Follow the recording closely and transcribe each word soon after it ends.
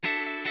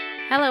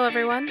Hello,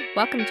 everyone.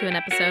 Welcome to an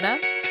episode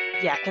of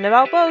Yakkin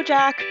about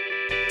Bojack.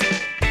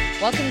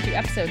 Welcome to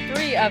episode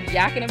 3 of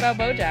Yakkin about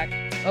Bojack.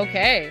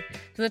 Okay,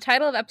 so the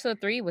title of episode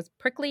 3 was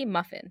Prickly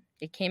Muffin.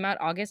 It came out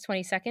August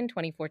 22nd,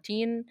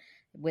 2014,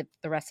 with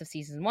the rest of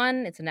season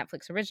 1. It's a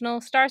Netflix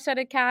original,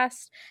 star-studded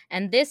cast.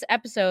 And this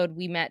episode,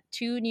 we met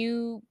two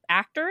new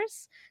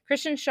actors.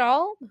 Christian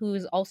Shaw,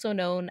 who's also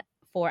known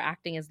for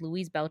acting as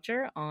Louise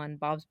Belcher on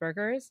Bob's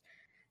Burgers.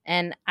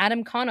 And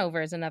Adam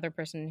Conover is another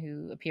person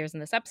who appears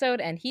in this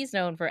episode, and he's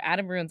known for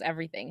Adam Ruins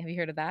Everything. Have you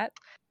heard of that?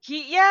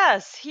 He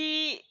has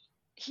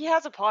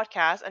a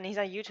podcast and he's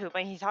on YouTube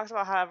and he talks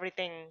about how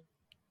everything,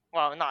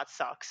 well, not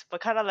sucks,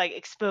 but kind of like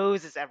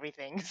exposes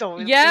everything. So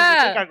things we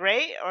think are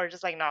great or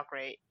just like not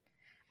great.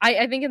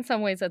 I think in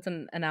some ways that's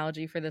an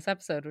analogy for this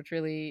episode, which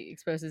really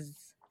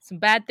exposes some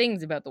bad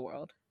things about the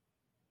world.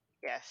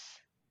 Yes,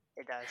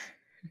 it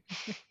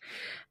does.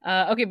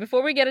 Okay,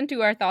 before we get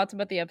into our thoughts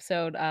about the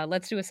episode,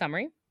 let's do a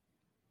summary.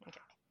 Okay.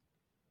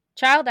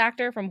 Child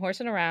actor from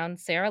Horse and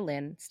Around, Sarah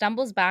Lynn,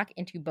 stumbles back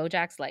into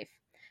Bojack's life.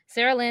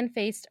 Sarah Lynn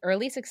faced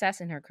early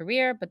success in her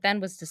career, but then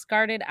was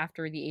discarded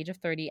after the age of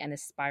 30 and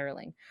is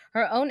spiraling.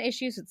 Her own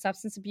issues with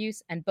substance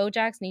abuse and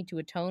Bojack's need to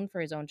atone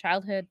for his own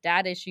childhood,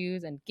 dad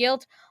issues, and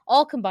guilt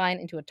all combine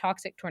into a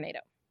toxic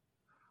tornado.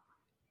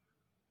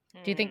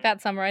 Do you think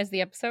that summarized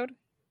the episode?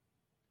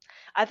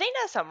 I think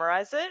that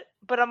summarized it,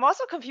 but I'm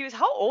also confused.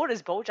 How old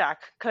is Bojack?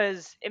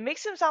 Because it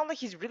makes him sound like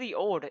he's really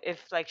old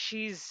if like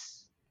she's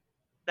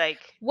like...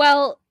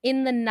 Well,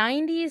 in the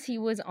 90s he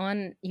was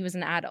an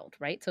adult,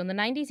 right? So in the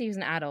 90s he was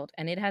an adult,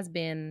 and it has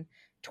been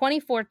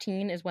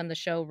 2014 is when the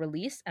show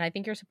released, and I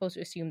think you're supposed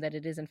to assume that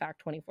it is in fact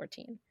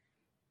 2014.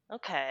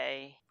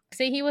 Okay.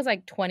 Say he was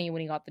like 20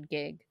 when he got the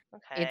gig.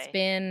 Okay. It's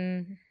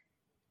been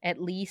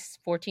at least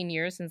 14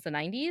 years since the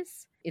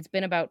 90s. It's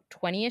been about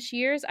 20-ish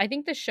years. I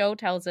think the show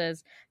tells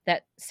us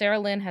that Sarah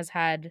Lynn has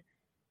had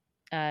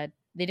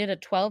they did a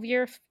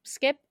 12-year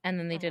skip and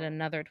then they did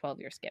another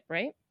 12-year skip,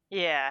 right?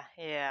 Yeah.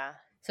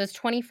 So it's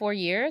 24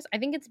 years. I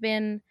think it's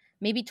been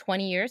maybe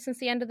 20 years since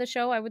the end of the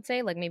show, I would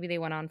say. Like maybe they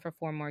went on for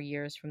 4 more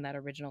years from that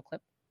original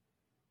clip.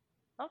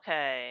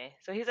 Okay.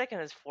 So he's like in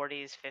his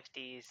 40s,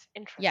 50s.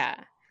 Interesting. Yeah.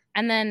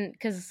 And then,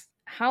 because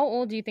how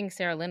old do you think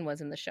Sarah Lynn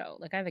was in the show?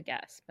 Like I have a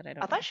guess, but I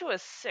don't know. I thought she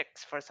was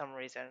 6 for some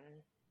reason.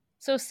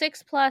 So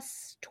 6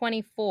 plus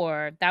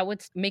 24, that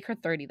would make her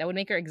 30. That would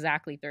make her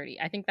exactly 30.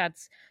 I think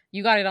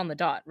you got it on the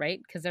dot, right?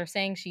 Because they're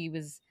saying she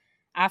was,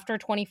 after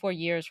 24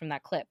 years from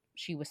that clip,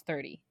 she was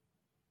 30.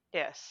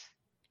 Yes.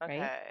 Okay.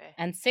 Right?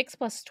 And 6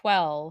 plus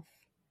 12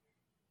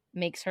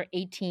 makes her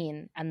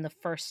 18, and the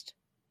first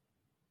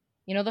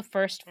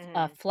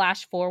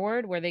flash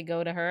forward where they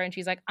go to her and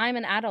she's like, I'm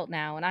an adult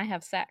now and I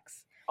have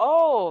sex.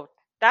 Oh,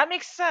 that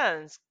makes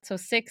sense. So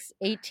 6,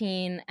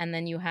 18, and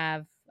then you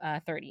have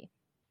 30.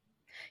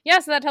 Yeah,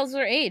 so that tells us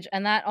her age.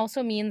 And that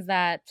also means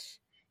that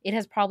it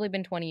has probably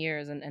been 20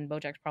 years and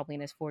Bojack's probably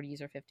in his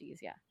 40s or 50s,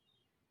 yeah.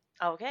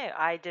 Okay,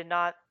 I did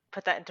not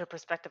put that into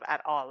perspective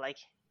at all. Like,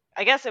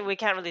 I guess we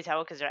can't really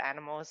tell because they're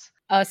animals.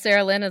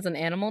 Sarah Lynn is an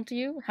animal to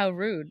you? How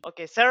rude.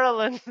 Okay, Sarah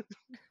Lynn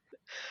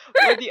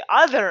or the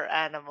other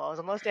animals,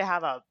 unless they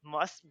have a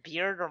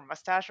beard or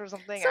mustache or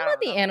something. Some of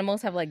the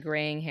animals have like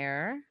graying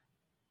hair.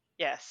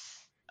 Yes.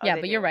 Yeah,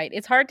 but you're right.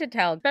 It's hard to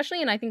tell,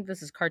 especially in, I think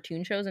this is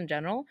cartoon shows in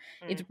general.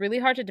 It's really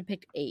hard to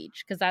depict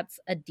age because that's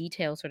a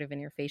detail sort of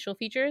in your facial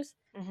features.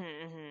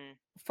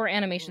 For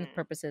animation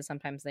purposes,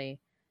 sometimes they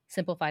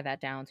simplify that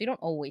down, so you don't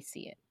always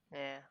see it.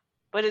 Yeah,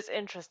 but it's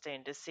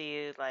interesting to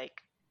see,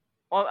 like,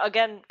 well,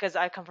 again, because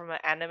I come from an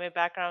anime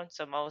background,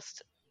 so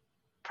most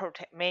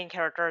main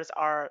characters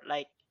are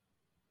like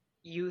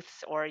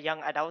youths or young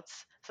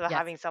adults. So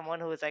having someone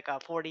who is like a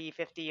 40,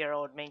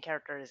 50-year-old main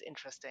character is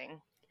interesting.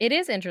 It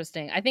is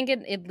interesting. I think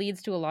it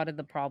leads to a lot of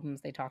the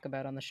problems they talk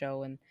about on the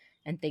show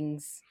and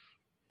things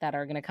that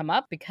are going to come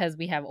up because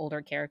we have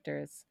older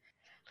characters.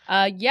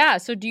 Yeah,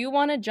 so do you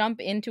want to jump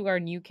into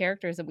our new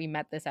characters that we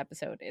met this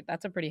episode?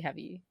 That's a pretty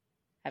heavy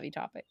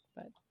topic,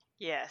 but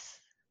yes.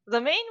 The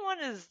main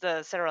one is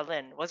the Sarah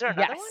Lynn. Was there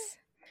another one?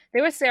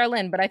 There was Sarah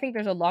Lynn, but I think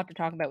there's a lot to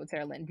talk about with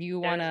Sarah Lynn. Do you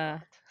want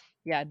to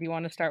do you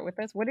want to start with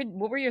this? What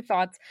were your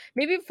thoughts?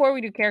 Maybe before we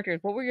do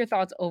characters, what were your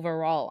thoughts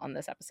overall on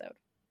this episode?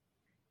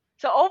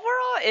 So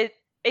overall,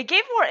 it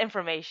gave more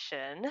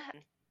information.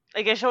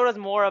 Like, it showed us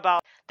more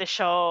about the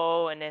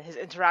show and then his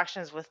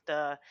interactions with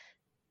the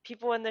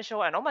people in the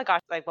show. And oh my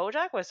gosh, like,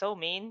 Bojack was so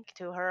mean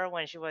to her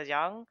when she was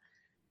young.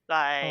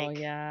 Like, oh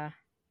yeah.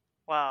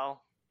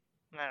 Well,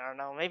 I don't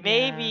know.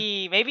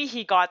 Maybe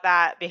he got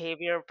that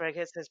behavior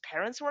because his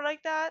parents were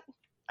like that.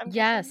 I'm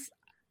guessing.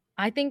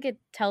 I think it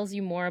tells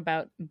you more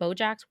about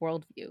Bojack's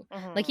worldview.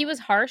 Like, he was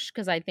harsh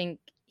because I think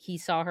he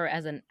saw her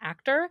as an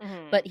actor,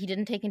 but he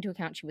didn't take into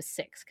account she was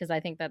 6 because I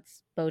think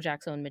that's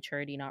Bojack's own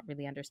maturity not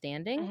really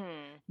understanding.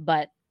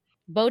 But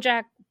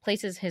Bojack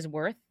places his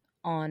worth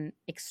on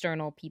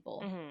external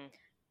people,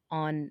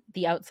 on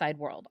the outside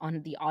world,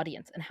 on the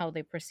audience and how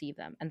they perceive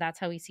them. And that's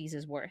how he sees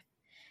his worth.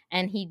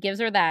 And he gives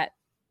her that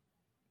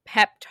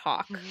pep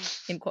talk,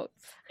 in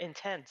quotes.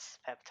 Intense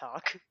pep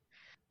talk.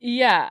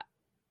 Yeah.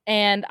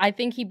 And I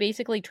think he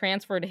basically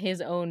transferred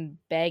his own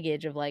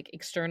baggage of like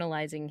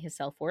externalizing his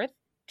self-worth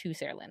to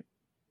Serlin.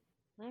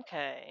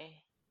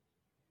 Okay.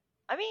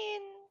 I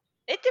mean,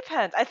 it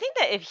depends. I think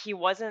that if he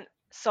wasn't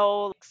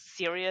so like,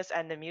 serious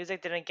and the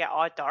music didn't get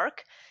all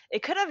dark,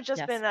 it could have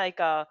just been Yes. like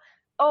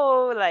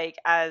oh, like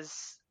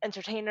as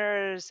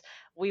entertainers,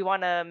 we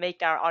want to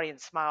make our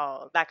audience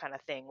smile, that kind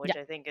of thing, Yeah. which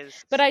I think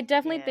is But I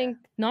definitely yeah. think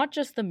not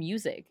just the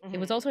music, it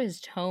was Hmm. also his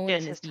tone Yes,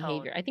 and his his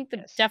behavior. tone. I think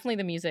Yes. definitely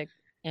the music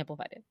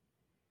amplified it.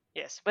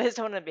 Yes, but his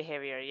tone and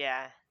behavior,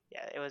 yeah.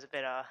 Yeah, it was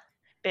a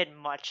bit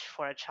much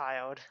for a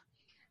child.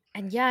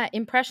 And yeah,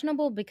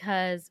 impressionable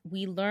because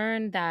we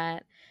learned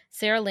that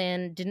Sarah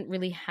Lynn didn't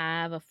really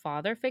have a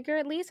father figure,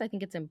 at least. I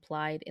think it's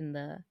implied in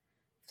the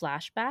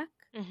flashback.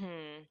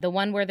 Mhm. The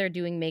one where they're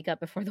doing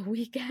makeup before the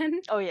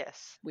weekend. Oh,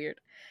 yes.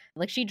 Weird.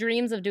 Like she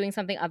dreams of doing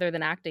something other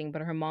than acting,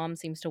 but her mom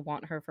seems to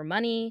want her for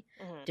money,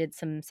 Mhm. did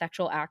some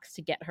sexual acts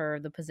to get her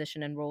the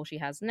position and role she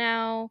has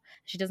now.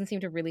 She doesn't seem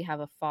to really have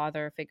a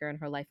father figure in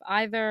her life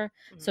either.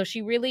 So Mhm.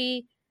 she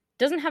really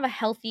doesn't have a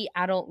healthy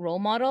adult role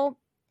model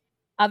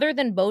other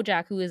than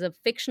Bojack, who is a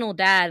fictional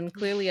dad and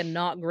clearly a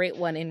not great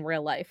one in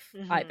real life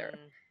either.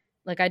 Mhm.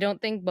 Like, I don't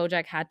think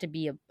Bojack had to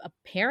be a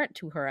parent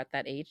to her at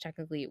that age.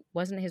 Technically, it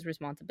wasn't his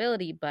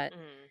responsibility, but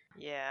Mhm.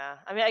 Yeah.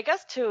 I mean, I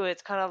guess too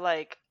it's kind of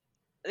like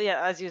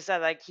yeah, as you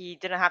said, like he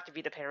didn't have to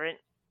be the parent.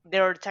 They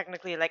were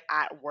technically like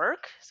at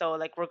work, so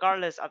like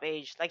regardless of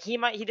age, like he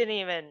might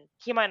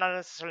not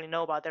necessarily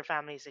know about their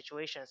family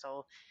situation,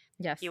 so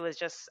he yes. was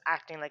just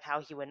acting like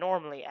how he would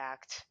normally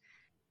act,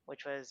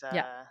 which was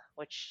Yeah.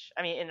 which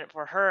I mean,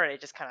 for her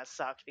it just kind of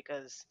sucked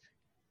because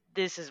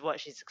this is what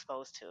she's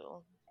exposed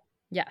to.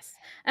 Yes.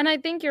 And I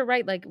think you're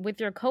right. Like with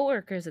your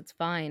coworkers, it's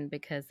fine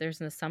because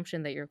there's an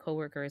assumption that your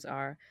coworkers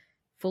are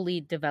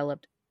fully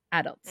developed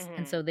adults.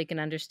 And Mhm. so they can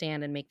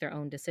understand and make their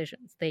own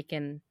decisions. They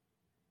can,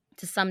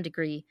 to some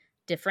degree,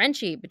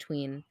 differentiate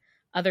between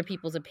other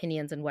people's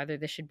opinions and whether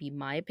this should be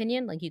my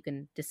opinion. Like you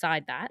can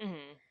decide that.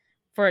 Mhm.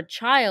 For a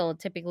child,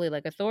 typically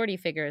like authority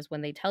figures,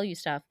 when they tell you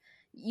stuff,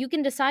 you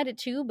can decide it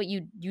too, but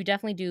you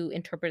definitely do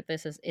interpret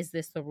this as is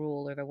this the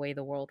rule or the way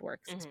the world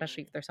works,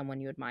 especially if Mhm. they're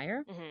someone you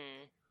admire.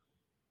 Mhm.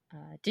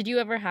 Did you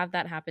ever have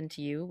that happen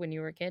to you when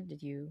you were a kid?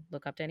 Did you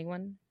look up to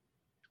anyone?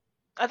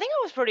 I think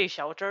I was pretty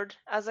sheltered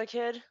as a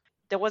kid.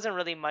 There wasn't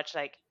really much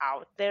like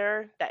out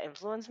there that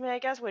influenced me, I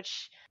guess,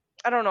 which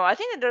I don't know. I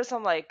think that there's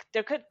some like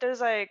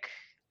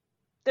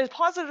there's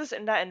positives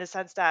in that in the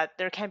sense that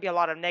there can be a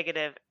lot of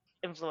negative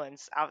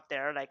influence out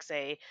there. Like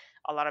say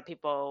a lot of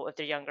people if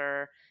they're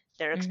younger,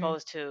 they're Mm-hmm.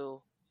 exposed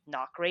to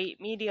not great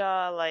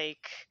media,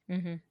 like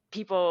Mm-hmm.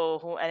 people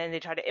who and then they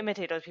try to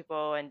imitate those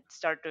people and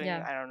start doing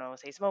Yeah. I don't know,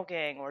 say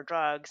smoking or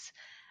drugs,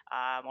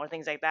 or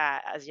things like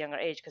that as a younger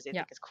age because they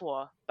Yeah. think it's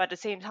cool. But at the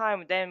same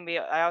time, then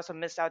I also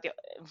missed out the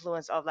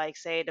influence of like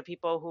say the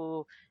people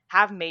who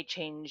have made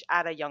change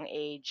at a young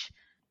age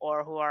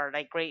or who are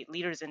like great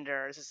leaders in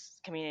their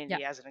Yeah.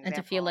 community as an And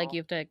to feel like example.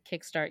 you have to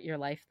kickstart your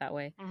life that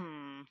way.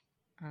 Hmm.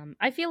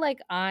 I feel like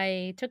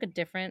I took a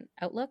different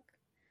outlook.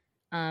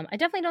 I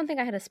definitely don't think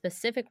I had a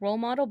specific role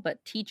model,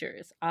 but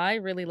teachers. I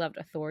really loved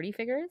authority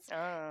figures.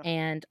 Uh,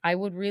 And I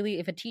would really,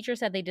 if a teacher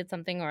said they did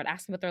something or I'd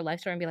ask them about their life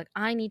story and be like,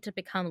 I need to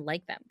become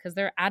like them because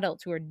they're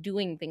adults who are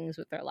doing things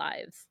with their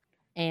lives.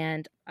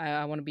 And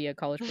I want to be a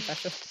college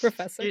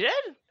professor. you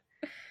did?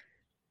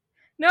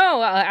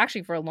 No,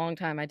 actually, for a long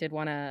time, I did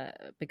want to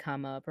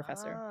become a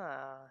professor.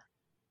 Ah.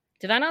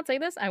 Did I not say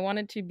this? I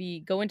wanted to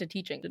go into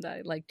teaching. Did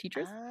I like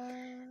teachers?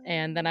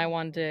 And then I Ah.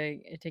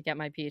 wanted to get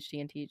my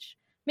PhD and teach.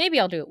 Maybe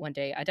I'll do it one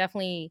day. I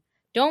definitely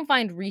don't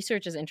find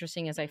research as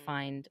interesting as I Hmm.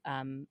 find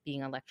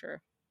being a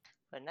lecturer.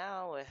 But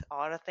now with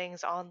all the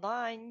things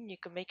online, you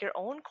can make your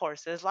own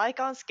courses like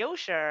on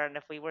Skillshare. And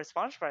if we were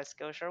sponsored by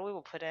Skillshare, we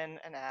will put in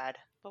an ad,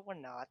 but we're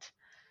not.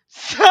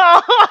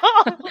 So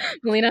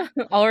Melina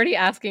already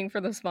asking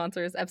for the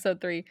sponsors, episode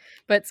 3.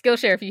 But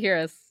Skillshare, if you hear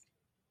us,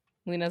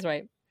 Melina's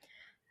right.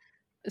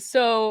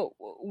 So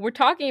we're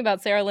talking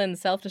about Sarah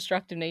Lynn's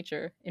self-destructive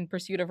nature in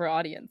pursuit of her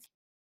audience.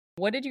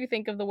 What did you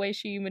think of the way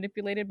she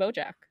manipulated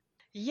Bojack?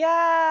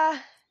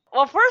 yeah.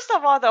 Well, first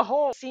of all, the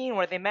whole scene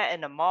where they met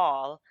in the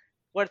mall,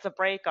 where it's a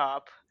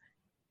breakup,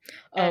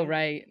 Oh, and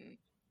right.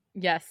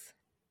 Yes.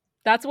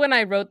 That's when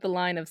I wrote the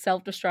line of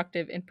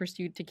self-destructive in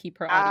pursuit to keep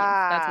her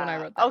audience. That's when I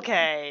wrote that line.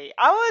 okay,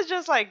 I was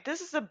just like,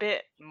 this is a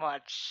bit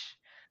much.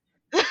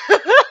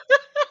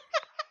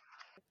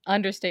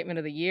 Understatement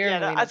of the year, Yeah,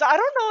 Melina. so I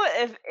don't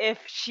know if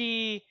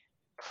she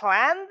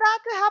planned that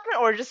to happen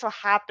or just so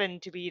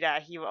happened to be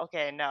that he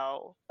okay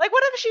no like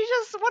what if she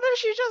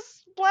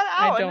just bled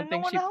I out and don't then no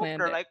think one she helped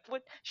planned her it. like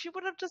what she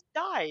would have just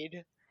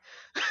died.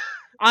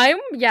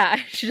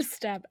 She just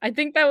stabbed. I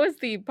think that was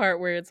the part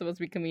where it's supposed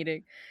to be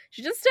comedic.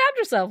 She just stabbed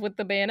herself with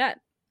the bayonet.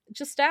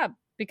 Just stab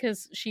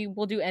because she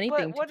will do But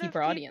anything to what keep if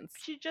her audience.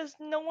 she just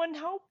no one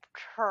helped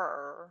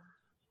her?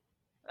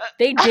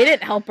 They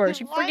didn't help her.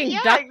 She Like freaking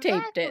yeah, duct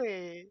taped it.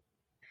 exactly.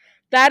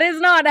 That is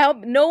not help.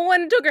 No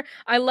one took her.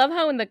 I love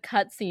how in the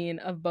cutscene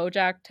of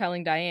Bojack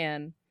telling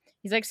Diane,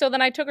 He's like, so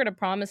then I took her to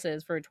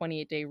Promises for a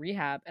 28-day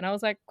rehab. And I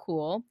was like,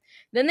 cool.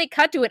 Then they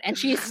cut to it and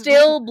she's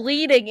still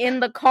bleeding in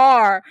the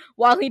car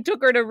while he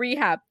took her to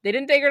rehab. They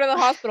didn't take her to the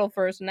hospital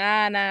first.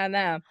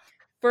 Nah.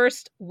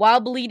 First, while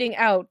bleeding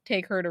out,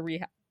 take her to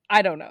rehab.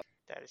 I don't know.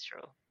 That is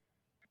true.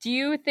 Do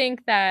you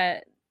think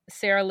that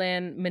Sarah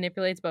Lynn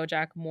manipulates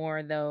Bojack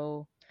more,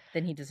 though,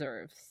 than he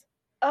deserves?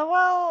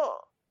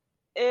 Well,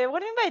 what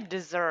do you mean by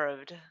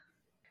deserved?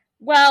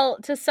 Well,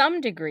 to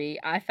some degree,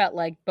 I felt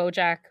like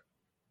Bojack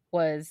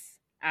was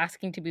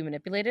asking to be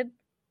manipulated.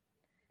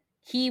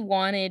 He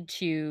wanted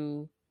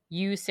to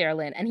use Sarah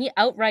Lynn, and he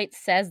outright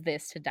says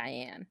this to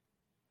Diane,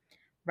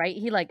 right?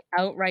 He like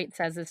outright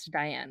says this to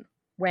Diane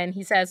when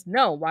he says,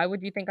 no, why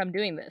would you think I'm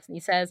doing this? And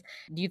he says,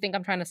 do you think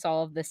I'm trying to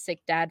solve the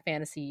sick dad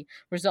fantasy,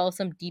 resolve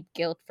some deep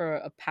guilt for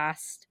a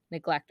past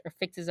neglect, or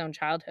fix his own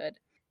childhood?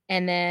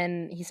 And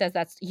then he says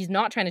that's he's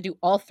not trying to do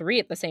all three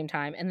at the same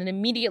time, and then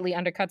immediately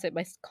undercuts it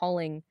by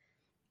calling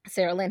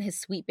Sarah Lynn his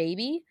sweet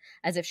baby,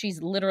 as if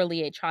she's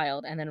literally a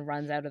child, and then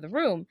runs out of the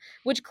room.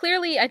 Which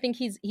clearly, I think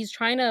he's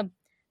trying to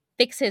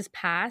fix his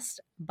past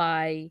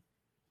by,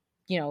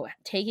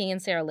 taking in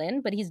Sarah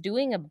Lynn, but he's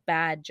doing a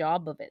bad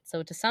job of it.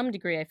 So to some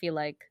degree, I feel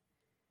like,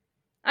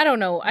 I don't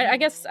know. I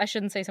guess I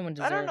shouldn't say someone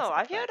I don't deserves know. it,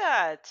 I feel but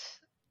that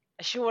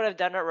she would have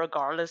done it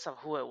regardless of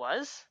who it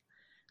was.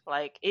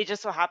 Like it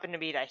just so happened to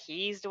be that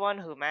he's the one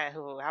who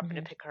happened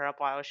to Mhm. pick her up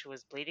while she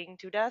was bleeding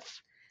to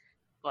death.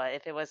 But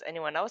if it was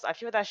anyone else, I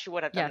feel that she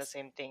would have done the Yes,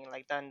 same thing,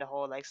 like done the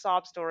whole like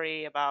sob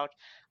story about,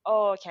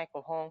 oh, I can't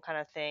go home kind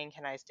of thing.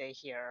 Can I stay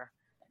here?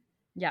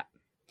 yeah.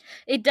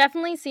 It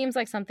definitely seems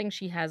like something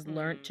she has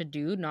learned Hmm. to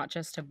do, not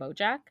just to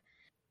Bojack.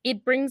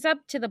 It brings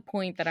up to the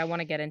point that I want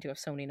to get into of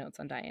so many notes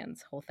on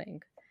Diane's whole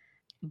thing.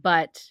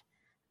 But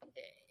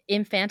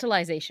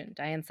infantilization,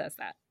 Diane says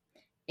that.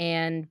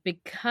 And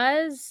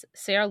because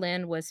Sarah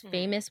Lynn was Hmm.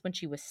 famous when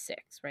she was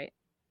 6, right?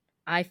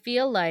 I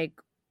feel like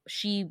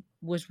she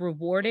was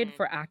rewarded Hmm.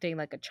 for acting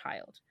like a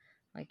child.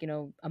 Like,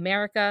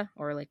 America,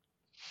 or like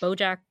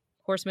Bojack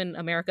Horseman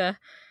America,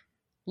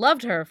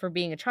 loved her for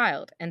being a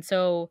child. And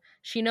so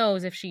she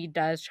knows if she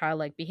does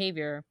childlike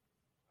behavior,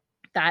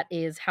 that's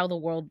what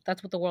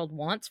the world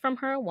wants from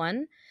her,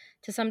 one,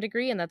 to some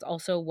degree. And that's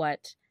also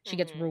what she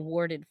gets Hmm.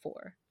 rewarded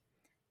for,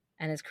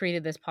 and has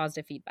created this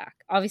positive feedback.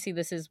 Obviously,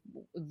 this is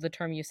the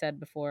term you said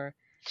before,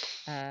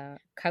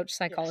 couch Yes,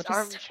 psychologist.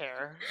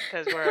 armchair,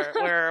 because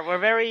we're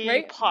very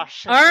Right?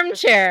 posh and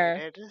Armchair.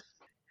 sophisticated.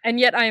 And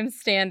yet I am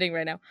standing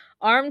right now.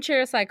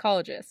 Armchair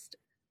psychologist.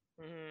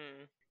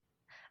 Hmm.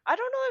 I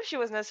don't know if she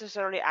was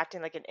necessarily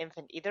acting like an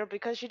infant either,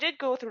 because she did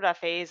go through that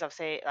phase of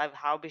say of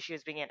how she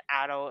was being an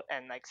adult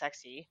and like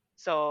sexy.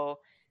 So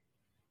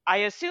I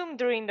assume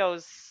during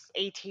those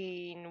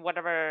 18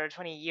 whatever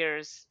 20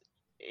 years,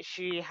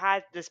 she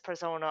had this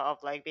persona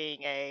of like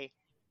being a,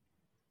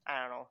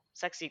 I don't know,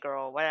 sexy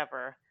girl,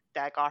 whatever,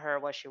 that got her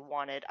what she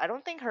wanted. I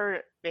don't think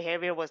her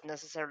behavior was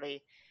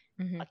necessarily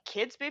Hmm. a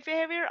kid's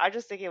behavior. I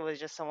just think it was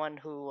just someone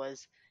who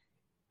was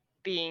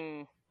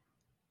being,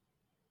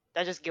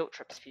 that just guilt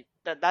trips people.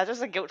 That's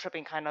just a guilt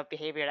tripping kind of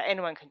behavior that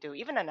anyone can do,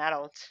 even an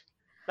adult.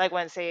 Like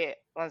when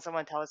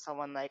someone tells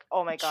someone like,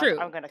 "Oh my gosh,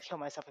 I'm True. gonna kill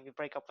myself if you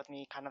break up with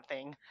me," kind of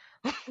thing.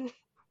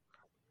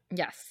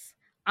 Yes.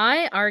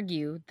 I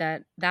argue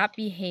that that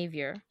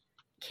behavior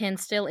can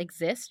still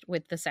exist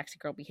with the sexy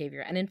girl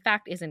behavior, and in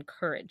fact is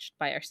encouraged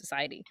by our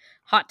society.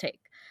 Hot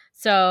take.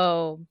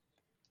 So,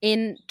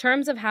 in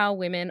terms of how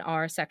women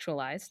are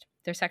sexualized,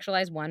 they're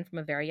sexualized, one, from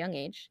a very young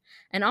age,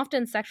 and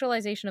often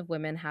sexualization of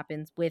women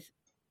happens with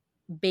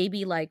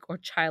baby-like or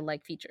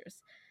childlike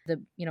features.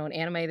 In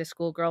anime, the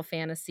schoolgirl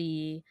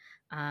fantasy.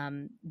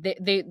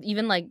 They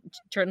even like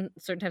certain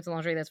types of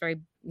lingerie that's very,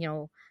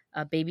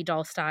 baby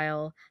doll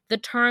style. The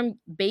term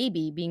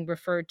baby being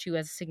referred to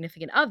as a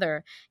significant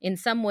other in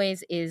some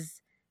ways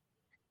is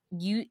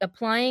you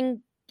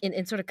applying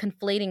in sort of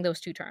conflating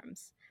those two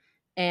terms.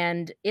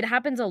 And it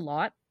happens a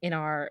lot in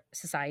our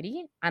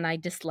society, and I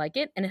dislike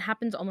it. And it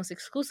happens almost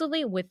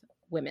exclusively with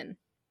women.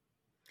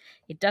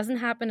 It doesn't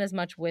happen as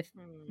much with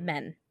Hmm.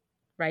 men,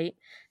 right?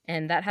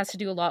 And that has to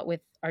do a lot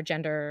with our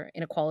gender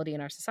inequality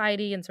in our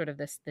society, and sort of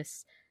this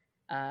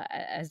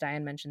as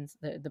Diane mentions,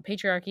 the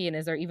patriarchy. And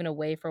is there even a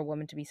way for a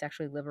woman to be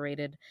sexually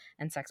liberated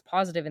and sex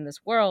positive in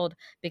this world,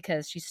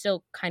 because she's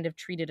still kind of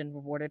treated and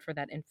rewarded for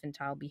that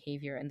infantile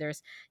behavior? And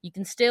you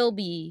can still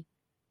be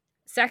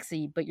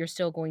sexy, but you're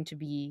still going to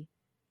be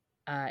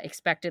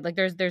expected. Like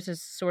there's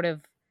this sort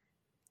of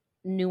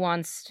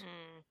nuanced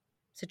Hmm.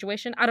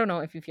 situation. I don't know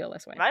if you feel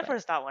this way, My but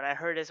first thought when I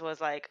heard this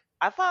was like,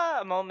 I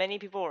thought many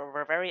people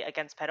were very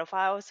against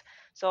pedophiles.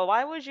 So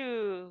why would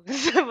you?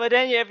 But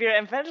then if you're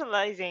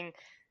infantilizing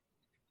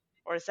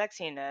or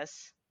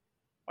sexiness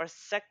or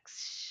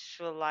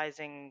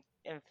sexualizing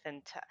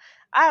infant,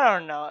 I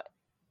don't know.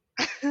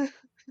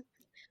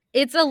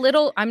 it's a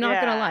little, I'm not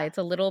gonna lie, Yeah, it's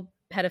a little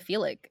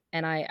pedophilic.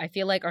 And I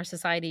feel like our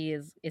society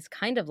is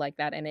kind of like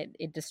that, and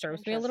it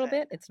disturbs me a little interesting.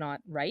 bit. It's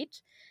not right.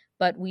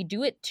 But we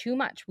do it too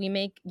much. We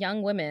make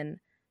young women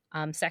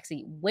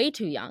sexy way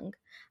too young.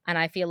 And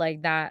I feel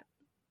like that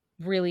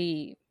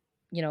really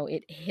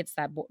it hits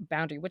that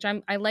boundary, which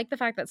I like the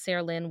fact that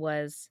Sarah Lynn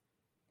was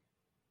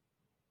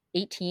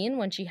 18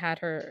 when she had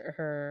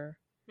her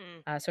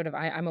Hmm. sort of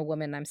I'm a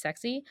woman, I'm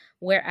sexy,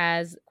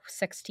 whereas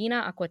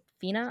Sextina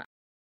Aquafina.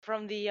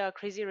 From the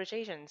Crazy Rich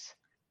Asians.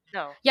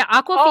 No. Yeah,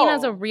 Aquafina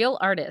is a Oh, real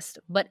artist,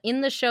 but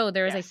in the show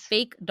there is a yes.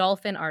 fake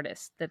dolphin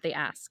artist that they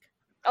ask.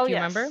 Oh, Do you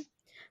remember? yes.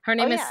 Her Oh,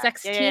 name is yeah. Yeah, yeah, yeah,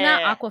 Sextina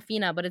yeah.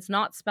 Aquafina, but it's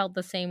not spelled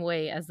the same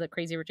way as the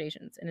Crazy Rich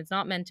Asians, and it's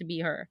not meant to be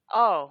her.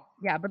 Oh.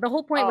 Yeah, but the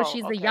whole point was Oh,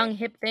 she's the young okay.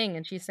 hip thing,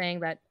 and she's saying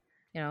that,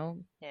 it's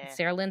Yeah.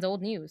 Sarah Lynn's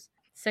old news.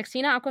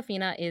 Sextina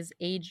Aquafina is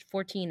age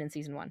 14 in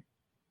season 1.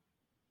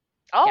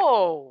 Yeah.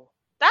 Oh,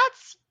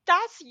 that's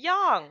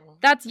young.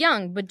 That's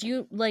young, but do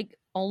you like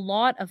a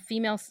lot of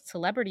female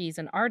celebrities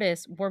and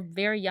artists were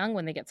very young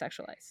when they get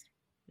sexualized.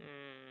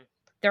 Hmm.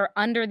 They're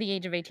under the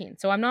age of 18.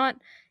 So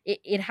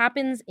it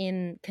happens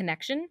in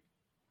connection.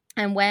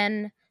 And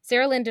when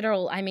Sarah Lynn did her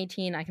whole I'm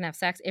 18, I can have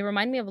sex, it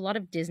reminded me of a lot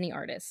of Disney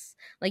artists.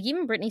 Like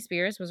even Britney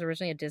Spears was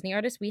originally a Disney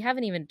artist. We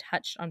haven't even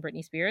touched on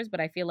Britney Spears, but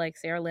I feel like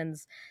Sarah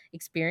Lynn's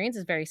experience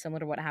is very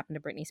similar to what happened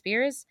to Britney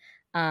Spears.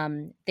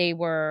 They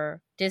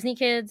were Disney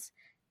kids.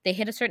 They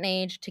hit a certain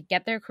age to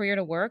get their career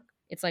to work.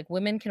 It's like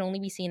women can only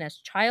be seen as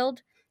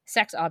child,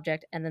 sex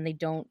object, and then they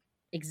don't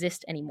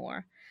exist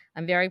anymore.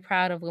 I'm very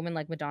proud of women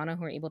like Madonna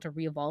who are able to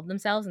re-evolve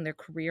themselves and their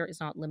career is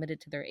not limited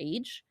to their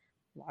age.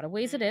 A lot of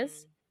ways it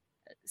is.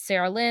 Hmm.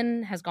 Sarah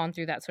Lynn has gone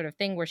through that sort of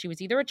thing where she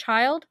was either a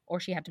child or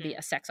she had to be Hmm.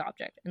 a sex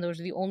object. And those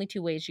are the only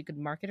two ways she could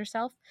market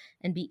herself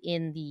and be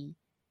in the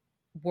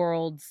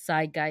world's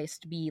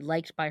zeitgeist, be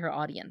liked by her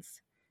audience.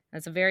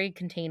 That's a very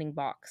containing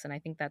box. And I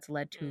think that's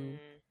led to Hmm.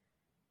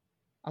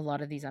 a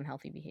lot of these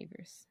unhealthy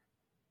behaviors.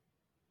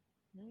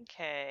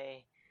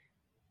 Okay.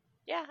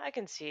 Yeah, I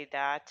can see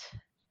that.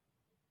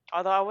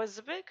 Although I was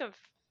a bit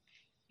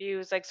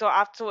confused. Like, so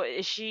after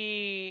is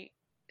she?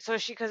 So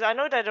she, because I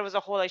know that there was a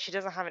whole like she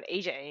doesn't have an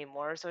agent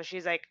anymore. So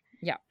she's like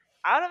Yeah.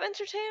 out of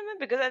entertainment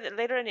because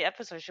later in the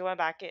episode she went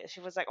back in. She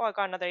was like, "Oh, I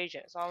got another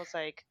agent." So I was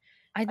like,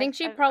 I think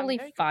she I'm probably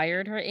very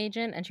fired her confused.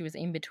 agent and she was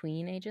in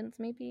between agents,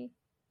 maybe.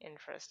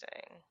 Interesting.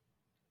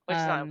 Which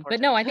is not But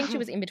no, important. I think she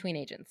was in between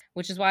agents,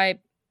 which is why,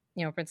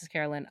 Princess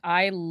Carolyn.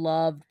 I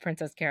loved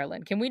Princess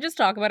Carolyn. Can we just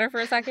talk about her for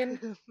a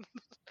second?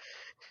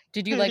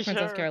 Did you like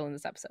Princess Sure. Carolyn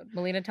this episode?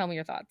 Melina, tell me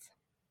your thoughts.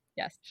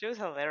 Yes. She was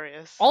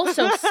hilarious.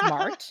 Also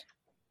smart,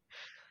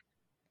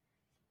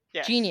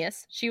 Yes.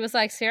 genius. She was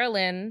like Sarah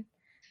Lynn,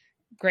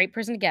 great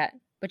person to get,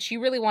 but she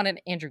really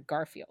wanted Andrew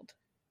Garfield.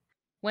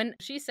 When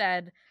she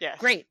said, Yes.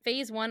 "Great,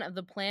 phase 1 of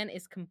the plan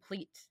is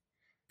complete.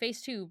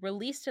 Phase 2,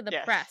 release to the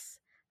Yes. press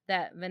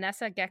that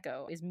Vanessa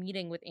Gecko is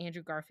meeting with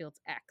Andrew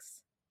Garfield's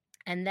ex,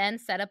 and then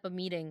set up a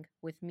meeting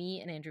with me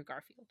and Andrew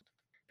Garfield."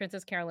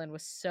 Princess Carolyn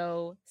was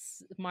so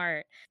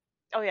smart.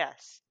 Oh,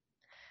 yes.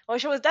 Well,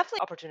 she was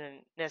definitely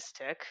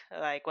opportunistic.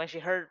 Like when she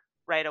heard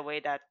right away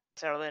that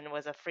Sarah Lynn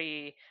was a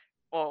free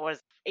or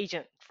was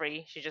agent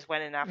free, she just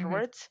went in Mhm.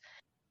 afterwards.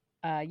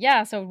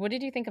 Yeah, so what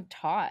did you think of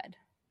Todd?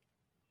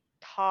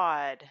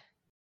 Todd.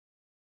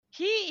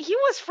 He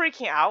was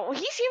freaking out.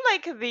 He seemed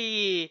like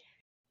the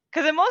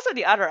because in most of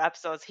the other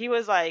episodes he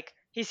was like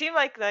he seemed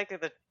like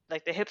the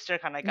hipster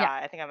kind of Yeah.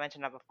 guy. I think I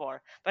mentioned that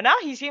before. But now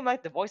he seemed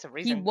like the voice of He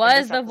reason in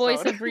was this the voice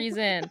episode. of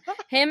reason.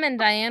 Him and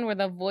Diane were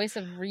the voice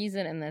of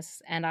reason in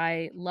this, and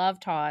I love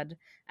Todd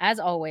as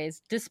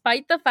always.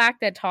 Despite the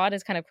fact that Todd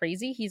is kind of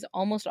crazy, he's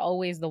almost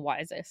always the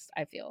wisest,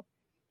 I feel.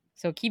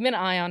 So keep an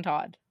eye on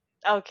Todd.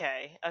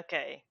 Okay,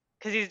 okay.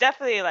 Because he's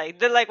definitely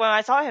like when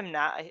I saw him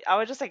now, I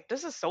was just like,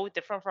 this is so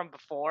different from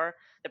before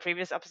the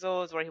previous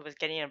episodes where he was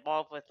getting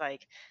involved with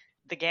like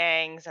the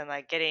gangs and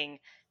like getting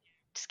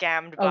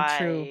scammed Oh,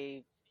 true.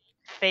 by I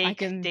fake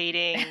can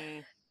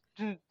dating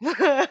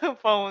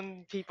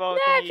phone people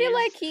Yeah, I feel thingies.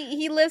 like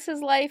he lives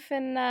his life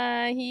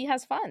and he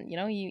has fun.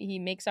 He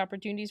makes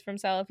opportunities for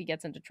himself, he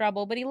gets into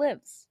trouble, but he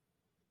lives.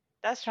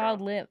 That's true.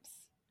 Todd lives.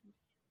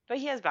 But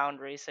he has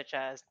boundaries such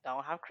as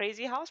don't have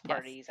crazy house Yes.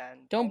 parties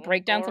and Don't don't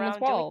break go down someone's around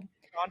doing wall.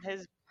 on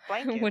his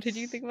What did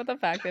you blankets. think about the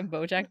fact that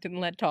Bojack didn't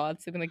let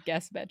Todd sleep in the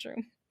guest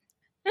bedroom?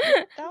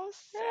 That was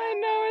I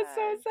know, it's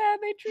so sad. sad.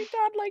 They treat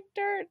Todd like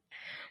dirt.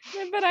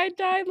 But I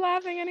died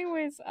laughing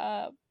anyways.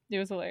 It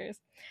was hilarious.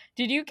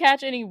 Did you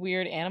catch any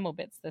weird animal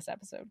bits this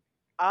episode?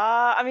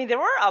 I mean, there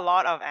were a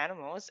lot of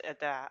animals at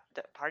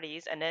the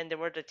parties, and then there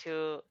were the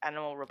two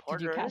animal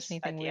Did you catch reporters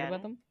anything at the weird about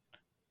end. them?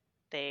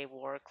 They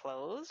wore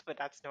clothes, but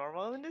that's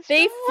normal in this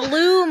They show.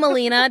 flew,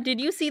 Melina. Did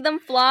you see them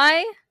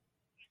fly?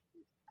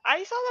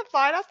 I saw them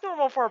fly. That's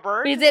normal for a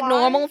bird Is to it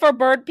normal fly. for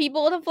bird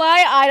people to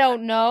fly? I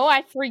don't know.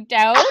 I freaked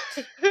out.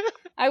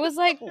 I was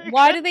like, It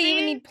why could do they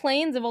even be need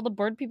planes if all the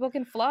bird people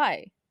can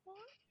fly?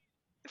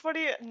 for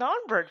the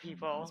non-bird I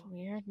don't know, it's people.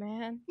 weird,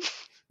 man.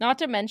 Not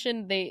to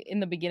mention in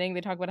the beginning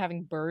they talk about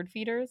having bird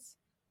feeders.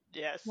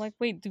 I'm Yes. like,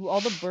 wait, do all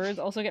the birds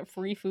also get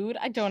free food?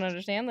 I don't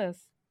understand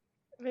this.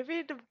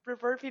 Maybe the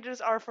bird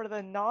feeders are for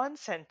the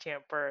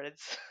non-sentient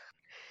birds.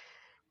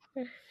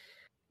 I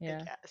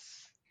Yeah.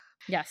 guess.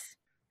 Yes.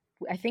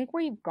 I think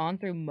we've gone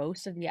through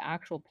most of the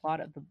actual plot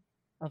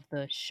of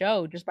the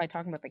show just by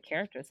talking about the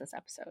characters this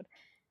episode.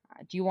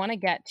 Do you want to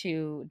get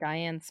to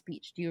Diane's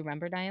speech? Do you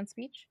remember Diane's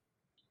speech?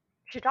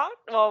 She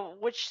talked. Well,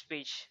 which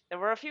speech? There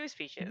were a few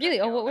speeches I Really?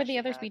 Oh, feel what were that the she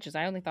other had. speeches?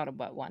 I only thought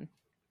about one.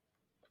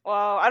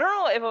 Well, I don't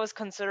know if it was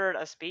considered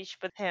a speech,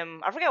 but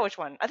him, I forget which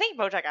one. I think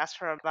Bojack asked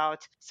her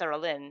about Sarah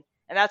Lynn,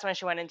 and that's when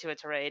she went into a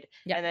tirade,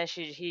 Yeah. and then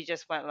he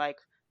just went like,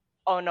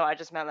 "Oh no, I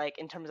just meant like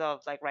in terms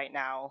of like right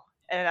now."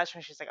 And then that's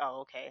when she's like,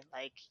 "Oh, okay,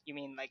 like you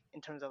mean like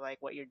in terms of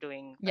like what you're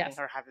doing, letting Yes.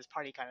 her have this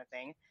party kind of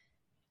thing."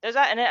 There's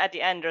that, and then at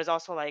the end, there's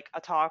also like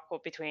a talk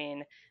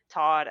between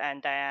Todd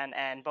and Diane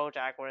and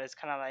Bojack, where it's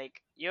kind of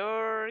like,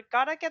 "You're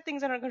gotta get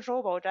things under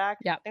control, Bojack.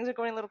 Yeah. Things are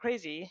going a little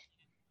crazy."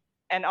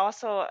 And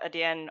also at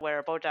the end,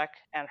 where Bojack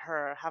and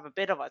her have a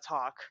bit of a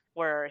talk,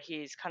 where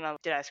he's kind of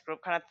did I screw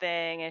up kind of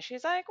thing, and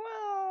she's like,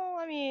 "Well,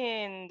 I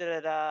mean, da da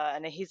da,"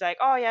 and then he's like,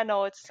 "Oh yeah,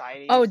 no, it's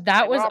society. Oh, that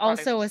Like we're was all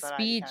products of also a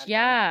society, speech. kind of thing."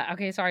 Yeah.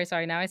 Okay,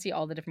 sorry. Now I see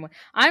all the different ones.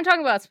 I'm talking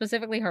about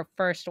specifically her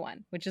first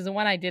one, which is the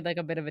one I did like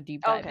a bit of a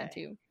deep dive Okay,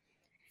 into.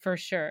 For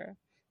sure.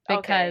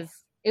 okay,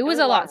 Because it it was was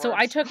a a lot of lot. So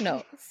I words. took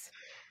notes,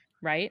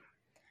 right?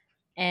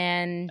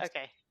 And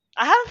Okay,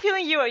 I had a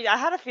feeling you. I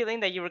had a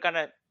feeling that you were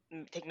gonna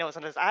take notes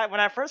on this. When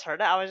I first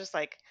heard it, I was just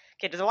like,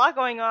 "Okay, there's a lot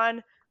going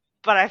on,"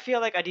 but I feel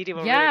like Aditi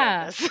will really like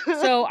yeah. this.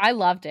 So I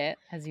loved it,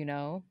 as you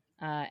know.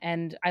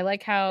 And I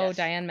like how Yes.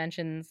 Diane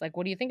mentions, like,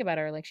 what do you think about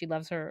her? Like, she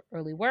loves her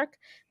early work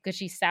because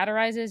she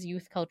satirizes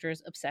youth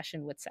culture's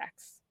obsession with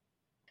sex.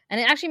 And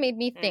it actually made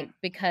me Mm. think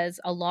because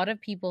a lot of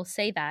people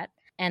say that.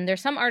 And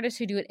there's some artists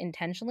who do it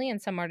intentionally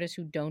and some artists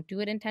who don't do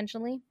it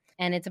intentionally.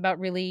 And it's about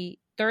really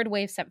third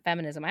wave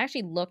feminism. I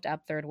actually looked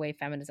up third wave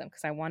feminism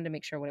because I wanted to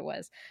make sure what it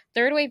was.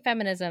 Third wave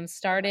feminism Okay.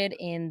 started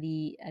in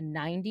the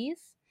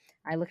 90s.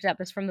 I looked it up.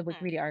 It's from the Mm.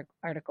 Wikipedia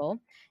article.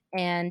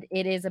 And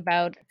it is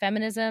about Okay.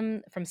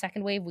 feminism from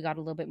second wave. We got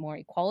a little bit more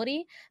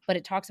equality, but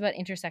it talks about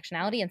Mm.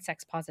 intersectionality and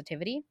sex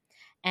positivity.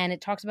 And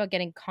it talks about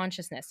getting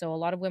consciousness. So a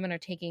lot of women are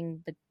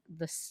taking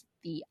the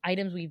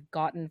items we've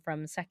gotten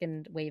from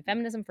second wave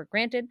feminism for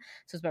granted.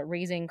 So it's about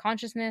raising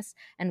consciousness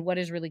and what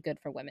is really good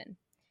for women.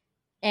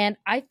 And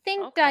I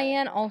think Okay.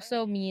 Diane Okay.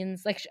 also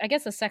means, like, I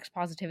guess the sex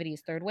positivity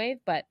is third wave,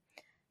 but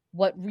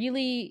what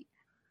really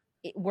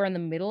we're in the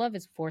middle of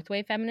is fourth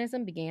wave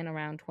feminism, began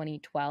around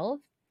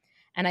 2012.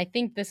 And I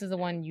think this is the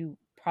Mm. one you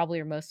probably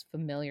are most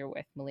familiar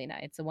with, Melina.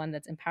 It's the one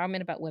that's empowerment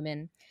about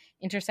women,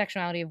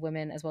 intersectionality of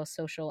women, as well as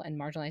social and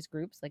marginalized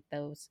groups, like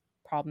those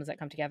problems that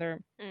come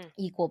together, Mm.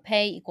 equal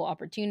pay, equal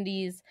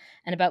opportunities,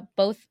 and about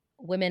both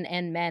women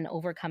and men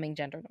overcoming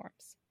gender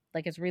norms.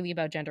 Like, it's really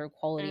about gender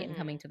equality and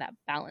coming Mhm. to that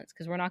balance,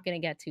 because we're not going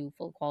to get to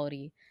full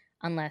equality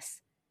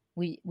unless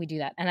we do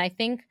that. And I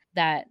think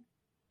that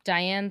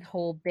Diane's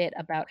whole bit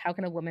about how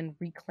can a woman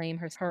reclaim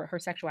her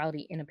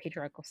sexuality in a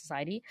patriarchal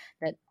society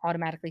that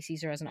automatically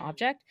sees her as an Mm.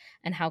 object,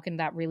 and how can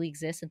that really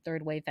exist in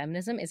third wave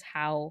feminism is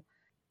how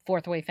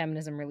fourth wave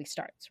feminism really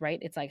starts, right?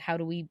 It's like, how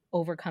do we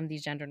overcome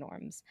these gender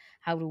norms?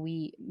 How do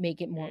we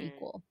make it more Mm.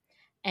 equal?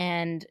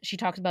 And she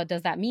talks about,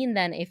 does that mean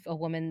then if a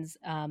woman's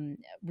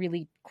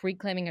really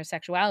reclaiming her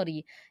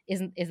sexuality,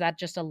 is that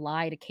just a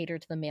lie to cater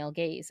to the male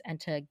gaze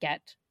and to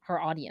get her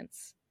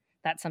audience?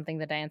 That's something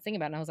that Diane's thinking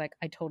about. And I was like,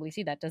 I totally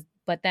see that.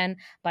 But then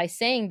by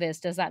saying this,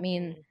 does that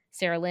mean Mm.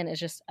 Sarah Lynn is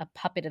just a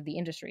puppet of the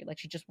industry? Like,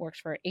 she just works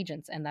for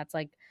agents, and that's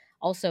like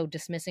also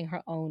dismissing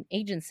her own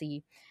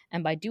agency.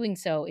 And by doing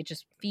so, it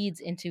just feeds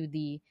into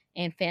the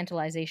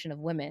infantilization of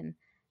women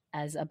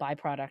as a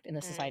byproduct in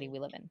the society Mm. we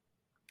live in.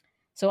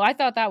 So I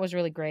thought that was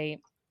really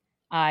great.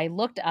 I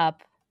looked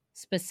up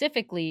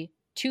specifically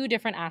two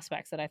different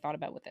aspects that I thought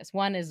about with this.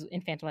 One is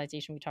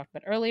infantilization, we talked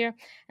about earlier,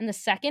 and the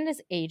second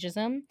is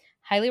ageism.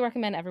 Highly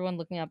recommend everyone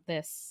looking up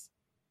this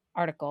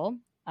article.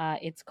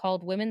 It's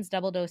called Women's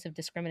Double Dose of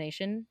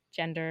Discrimination,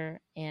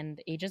 Gender,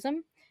 and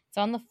Ageism. It's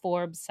on the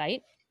Forbes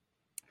site.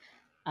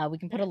 We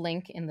can put a Mm.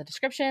 link in the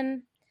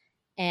description.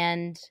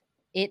 And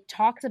it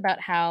talks about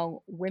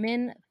how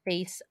women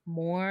face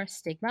more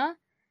stigma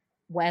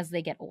as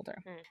they get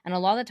older. Mm. And a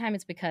lot of the time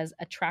it's because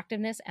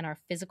attractiveness and our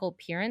physical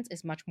appearance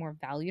is much more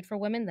valued for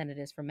women than it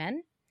is for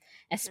men, Mm.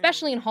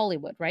 especially in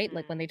Hollywood, right?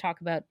 Like when Mm. they talk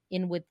about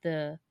in with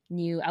the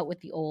new, out with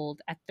the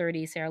old. At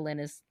 30, Sarah Lynn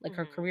is like,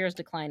 her Mhm. career is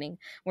declining,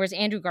 whereas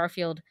Andrew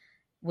Garfield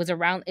is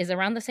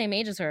around the same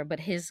age as her,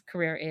 but his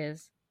career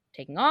is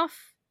taking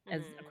off,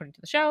 as Mhm. according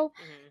to the show.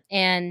 Mhm.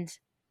 And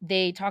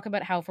they talk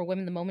about how for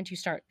women, the moment you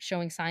start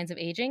showing signs of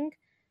aging,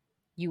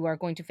 you are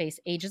going to face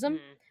ageism,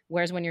 Mhm.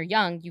 whereas when you're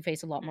young, you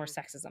face a lot more Mhm.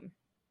 sexism.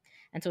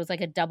 And so it's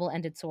like a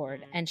double-ended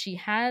sword. Mhm. And she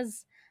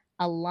has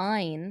a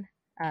line,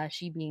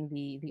 she being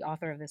the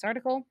author of this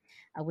article,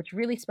 which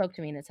really spoke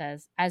to me. And it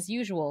says, as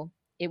usual,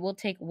 it will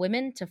take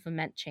women to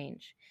foment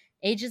change.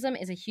 Ageism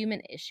is a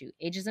human issue.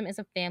 Ageism is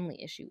a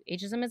family issue.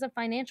 Ageism is a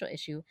financial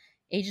issue.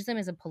 Ageism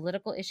is a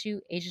political issue.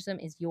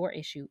 Ageism is your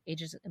issue.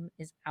 Ageism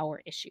is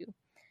our issue.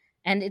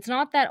 And it's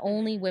not that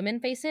only Mhm. women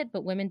face it,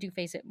 but women do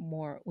face it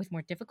more with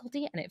more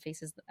difficulty, and it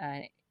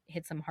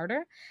hits them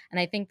harder. And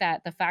I think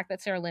that the fact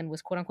that Sarah Lynn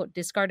was quote unquote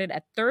discarded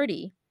at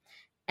 30,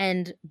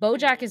 and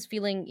Bojack Mhm. is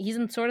feeling he's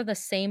in sort of the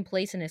same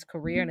place in his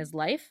career and his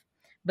life,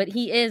 but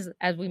he is,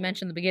 as we Mhm.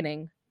 mentioned in the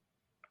beginning,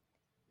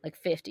 like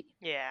 50,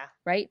 Yeah.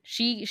 right?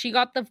 She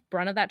got the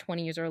brunt of that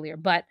 20 years earlier,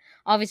 but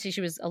obviously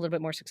she was a little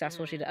bit more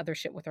successful. She Mm-hmm. did other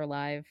shit with her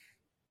life.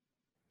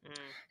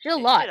 Mm. She did a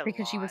She did lot a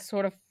because she was lot.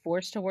 sort of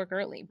forced to work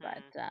early,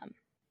 but Mm.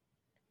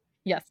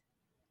 yes.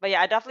 But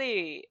yeah, I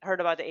definitely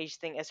heard about the age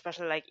thing,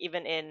 especially like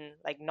even in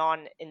like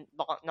non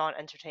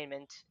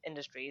entertainment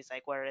industries,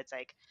 like where it's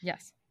like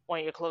Yes.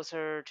 when you're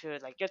closer to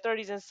like your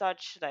 30s and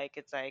such, like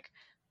it's like,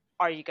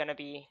 are you gonna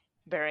be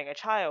bearing a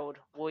child?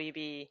 Will you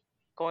be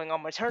going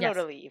on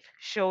maternity Yes. leave?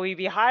 Should we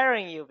be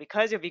hiring you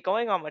because you'll be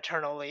going on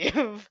maternity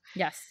leave?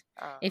 Yes.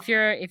 uh, If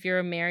you're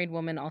a married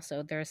woman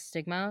also, there's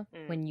stigma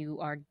mm, when you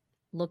are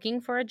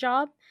looking for a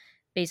job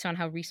based on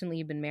how recently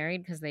you've been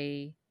married because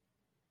they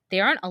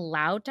aren't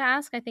allowed to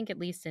ask, I think at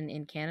least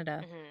in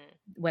Canada, hmm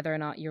whether or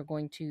not you're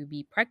going to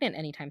be pregnant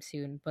anytime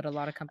soon, but a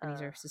lot of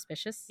companies uh, are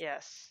suspicious.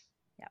 yes,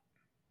 Yeah.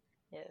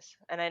 yes,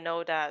 and I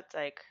know that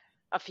like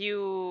a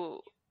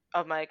few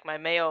of my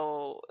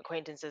male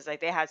acquaintances, like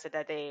they had said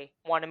that they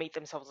want to make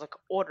themselves look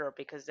older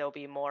because they'll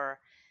be more,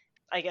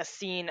 I guess,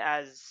 seen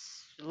as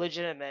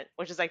legitimate,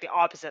 which is like the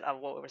opposite of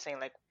what we were saying,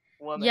 like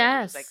women,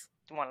 which is like Yes.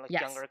 want to look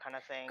Yes. younger kind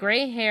of thing.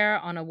 Gray hair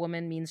on a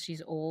woman means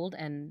she's old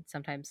and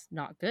sometimes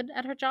not good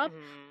at her job.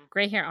 Mm,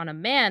 Gray hair on a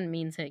man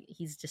means that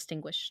he's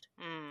distinguished.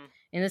 mm,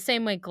 In the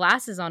same way,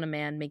 glasses on a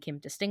man make him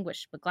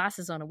distinguished, but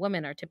glasses on a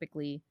woman are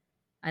typically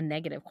a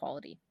negative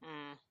quality.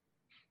 mm.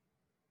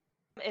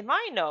 In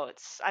my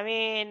notes, I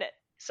mean,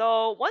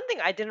 so one thing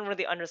I didn't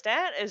really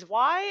understand is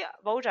why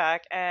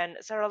Bojack and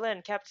Sarah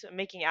Lynn kept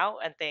making out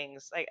and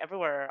things like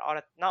everywhere,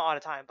 not all the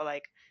time, but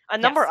like a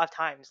number Yes. of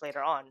times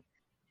later on.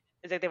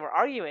 It's like they were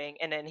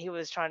arguing, and then he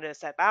was trying to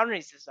set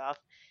boundaries and stuff,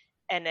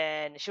 and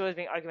then she was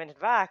being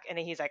argumentative back, and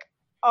then he's like,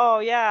 "Oh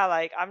yeah,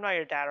 like I'm not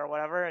your dad or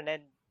whatever," and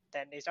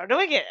then they start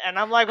doing it, and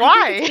I'm like, I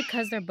think it's "Why?"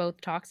 because they're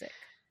both toxic,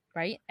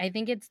 right? I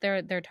think it's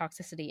their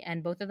toxicity,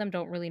 and both of them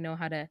don't really know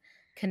how to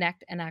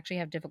connect and actually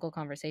have difficult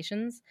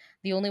conversations.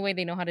 The only way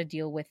they know how to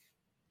deal with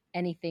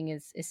anything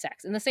is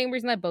sex. And the same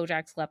reason that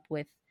Bojack slept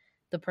with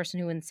the person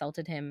who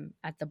insulted him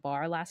at the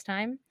bar last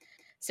time.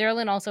 Sarah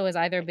Lynn also has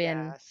either I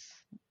been,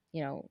 guess.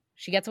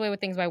 she gets away with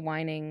things by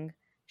whining.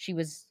 She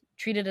was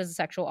treated as a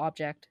sexual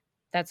object.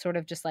 That's sort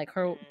of just like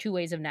her Mm, two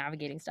ways of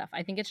navigating stuff.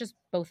 I think it's just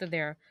both of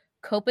their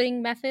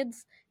coping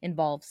methods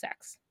involve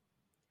sex,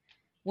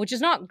 which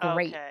is not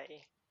great.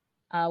 okay.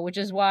 Which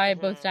is why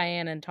both hmm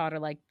Diane and Todd are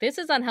like, this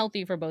is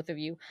unhealthy for both of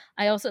you.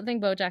 I also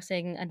think Bojack's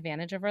taking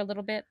advantage of her a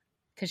little bit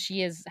because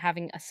she is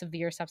having a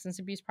severe substance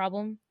abuse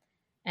problem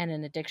and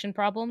an addiction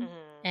problem.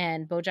 hmm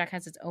And Bojack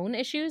has its own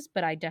issues,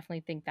 but I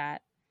definitely think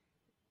that,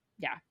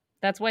 yeah,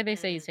 that's why they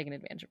say he's mm. taking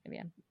advantage of her in the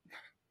end.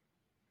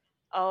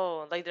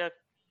 Oh, like they're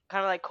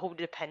kind of like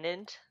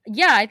codependent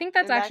Yeah, I think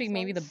that's in that actually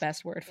maybe the sense.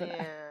 best word for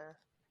that.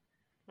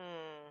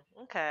 Yeah.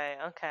 Okay.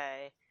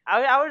 Okay.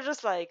 I was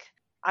just like,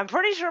 I'm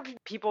pretty sure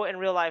people in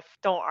real life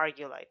don't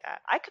argue like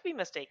that. I could be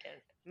mistaken.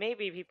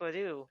 Maybe people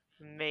do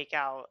make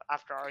out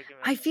after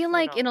I arguments. feel Who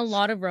like in a knows?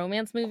 lot of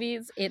romance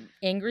movies,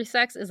 angry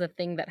sex is a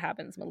thing that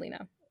happens,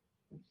 Melina.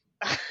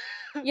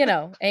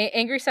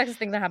 Angry sex is a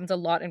thing that happens a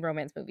lot in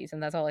romance movies,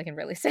 and that's all I can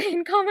really say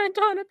and comment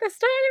on at this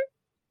time.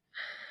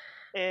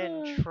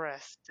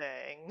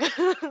 Interesting.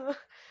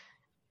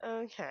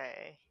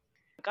 Okay.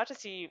 Got to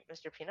see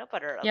Mr. Peanut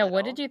Butter a Yeah,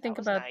 what did little. you That think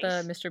was about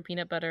the nice. Mr.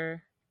 Peanut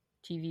Butter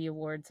TV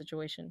award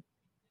situation?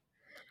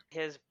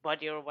 His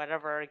buddy or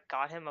whatever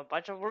got him a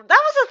bunch of. That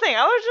was the thing.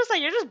 I was just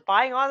like, you're just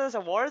buying all these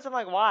awards. I'm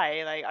like,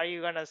 why? Like, are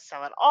you gonna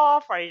sell it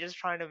off? Are you just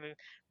trying to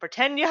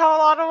pretend you have a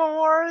lot of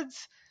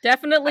awards?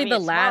 I Definitely mean, the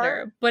it's smart.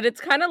 latter, but it's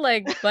kind of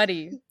like,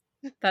 buddy,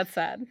 that's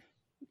sad.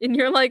 And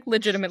you're like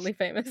legitimately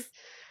famous.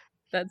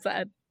 That's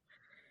sad.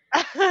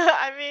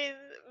 I mean,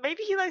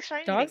 maybe he likes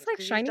shiny Dogs things like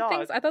because he's shiny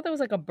things? dog. I thought that was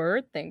like a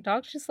bird thing.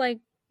 Dogs just like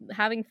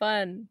having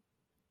fun,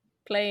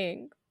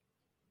 playing,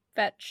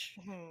 fetch,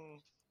 Hmm.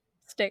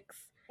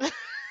 sticks.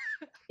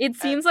 It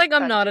And seems like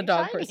I'm not a touching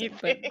dog shiny person,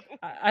 but things.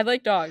 I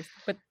like dogs.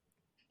 But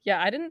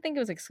yeah, I didn't think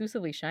it was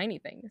exclusively shiny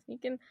things. You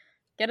can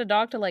get a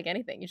dog to like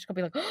anything. You just gotta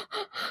be like,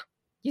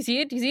 you see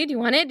it? Do you see it? Do you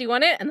want it? Do you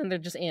want it? And then they're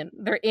just in.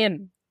 They're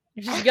in.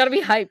 You just gotta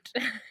be hyped.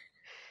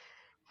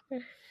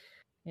 I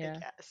Yeah.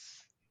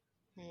 guess.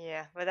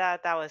 Yeah, but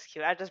that was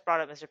cute. I just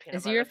brought up Mr. Peanut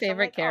Is he your Butter because I'm favorite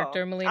like, oh.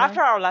 character, Melina?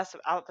 After our last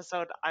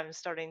episode, I'm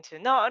starting to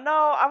no.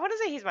 I wouldn't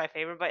say he's my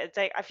favorite, but it's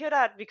like I feel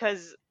that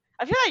because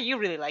I feel that you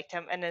really liked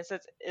him, and then so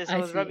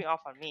I it's rubbing see.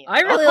 off on me.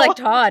 I really like So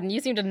Todd, and you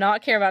seem to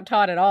not care about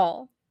Todd at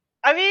all.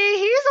 I mean,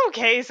 he's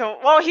okay. So,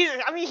 well, he's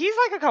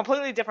like a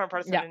completely different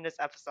person Yeah. in this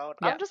episode.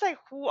 Yeah. I'm just like,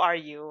 who are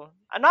you?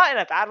 Not in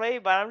a bad way,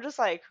 but I'm just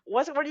like,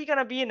 what are you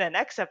gonna be in the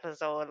next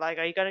episode? Like,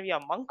 are you gonna be a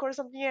monk or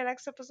something in the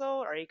next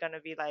episode? Are you gonna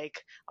be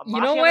like a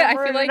You know mafia what? I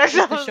member feel in the like next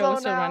if the show is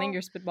episode still running, now?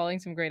 you're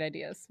spitballing some great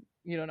ideas.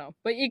 You don't know.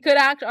 But it could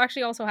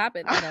actually also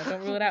happen.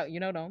 Don't rule it out. You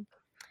don't know.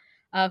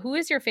 Who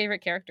is your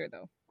favorite character,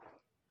 though?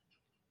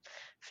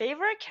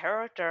 Favorite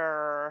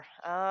character?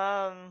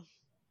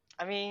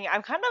 I mean,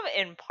 I'm kind of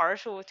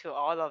impartial to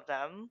all of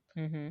them.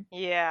 Mm-hmm.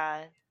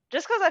 Yeah,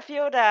 just because I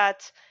feel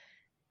that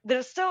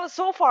there's still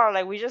so far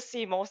like we just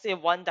see mostly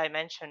one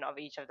dimension of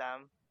each of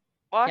them.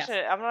 Well, Yes. actually,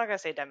 I'm not gonna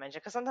say dimension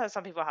because sometimes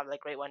some people have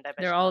like great one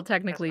dimensional. They're all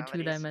technically personalities.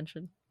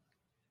 2-dimension.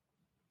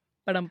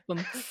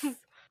 Ba-dum-bum.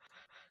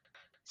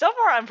 So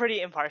far, I'm pretty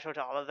impartial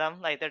to all of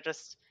them. Like they're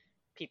just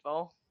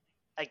people,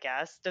 I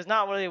guess. There's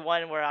not really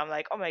one where I'm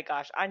like, oh my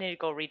gosh, I need to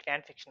go read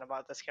fan fiction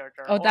about this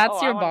character, Oh, or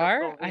that's I your want to bar?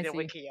 go I read a see.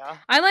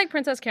 wikia. I like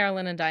Princess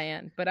Carolyn and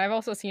Diane, but I've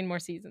also seen more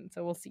seasons,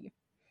 so we'll see.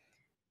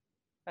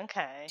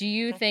 Okay. Do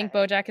you think Okay.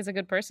 Bojack is a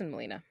good person,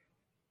 Melina?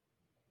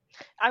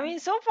 I mean,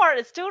 so far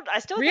I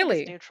still think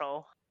it's Really?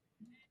 neutral.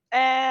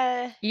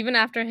 Even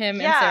after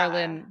him and Sarah Yeah.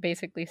 Lynn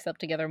basically slept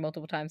together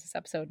multiple times this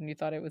episode and you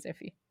thought it was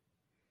iffy.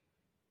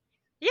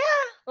 Yeah,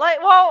 like,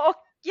 well,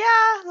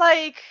 yeah,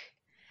 like,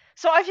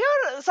 so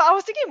I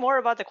was thinking more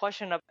about the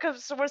question of,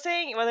 because we're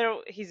saying whether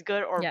he's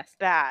good or Yes.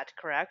 bad,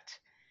 correct?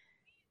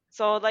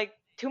 So, like,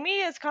 to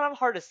me, it's kind of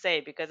hard to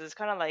say because it's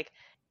kind of like,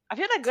 I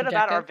feel like good and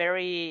bad are Subjective?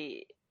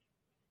 very,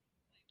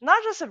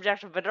 not just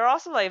subjective, but they're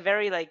also, like,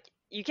 very, like,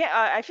 you can't,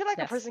 I feel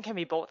like a Yes. person can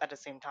be both at the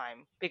same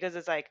time because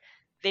it's like,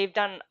 they've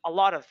done a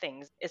lot of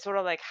things. It's sort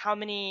of like, how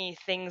many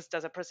things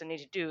does a person need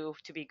to do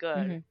to be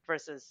good Mhm.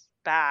 versus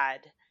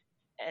bad?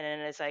 And then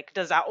it's like,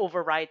 does that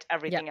overwrite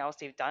Yeah. everything else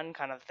they've done,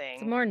 kind of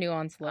It's a thing? more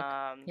nuanced look.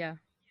 Yeah.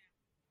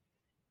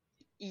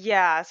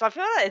 Yeah, so I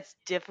feel that it's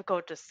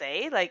difficult to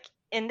say. Like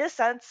in this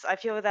sense, I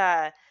feel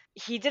that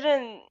he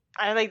didn't.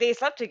 I like they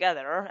slept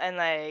together and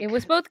It like,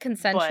 was both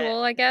but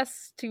consensual, I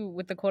guess,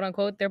 with the quote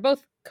unquote. They're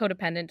both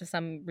codependent to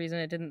some reason.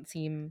 It didn't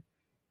seem,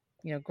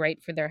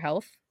 great for their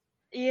health.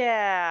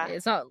 yeah,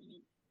 It's not.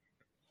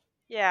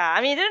 yeah.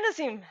 I mean, it didn't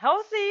seem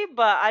healthy,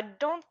 but I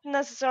don't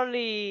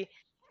necessarily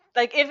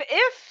like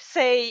if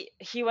say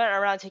he went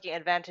around taking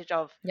advantage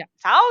of Yeah.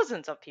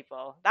 thousands of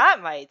people,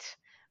 that might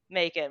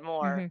make it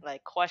more Mhm.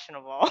 like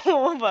questionable.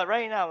 But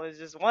right now it's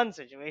just one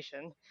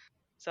situation.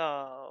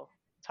 So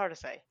it's hard to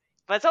say.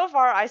 But so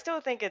far, I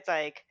still think it's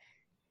like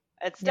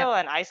it's Yeah. still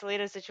an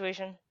isolated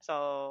situation. So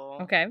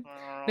Okay. I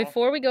don't know.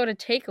 Before we go to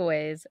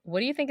takeaways, what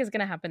do you think is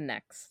going to happen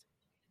next?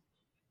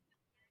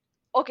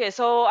 Okay,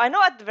 so I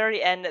know at the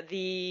very end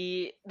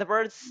the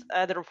birds,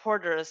 the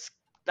reporters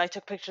like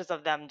took pictures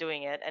of them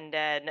doing it, and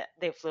then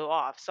they flew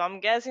off. So I'm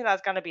guessing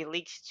that's gonna be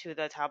leaked to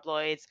the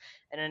tabloids,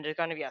 and then there's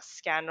gonna be a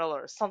scandal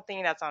or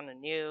something that's on the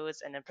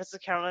news, and then Princess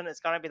Carolyn is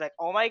gonna be like,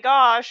 "Oh my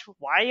gosh,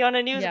 why are you on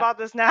the news Yeah. about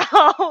this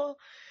now?"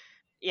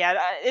 Yeah,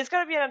 it's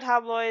gonna be in the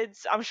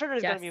tabloids. I'm sure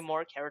there's gonna Yes. be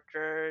more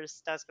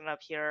characters that's gonna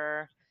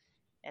appear,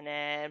 and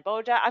then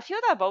Bojack. I feel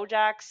that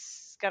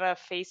Bojack's gonna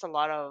face a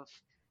lot of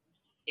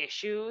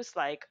issues,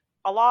 like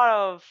a lot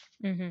of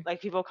Mhm.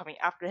 like people coming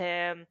after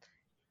him.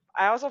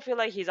 I also feel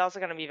like he's also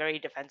gonna be very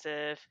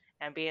defensive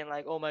and being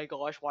like, "Oh my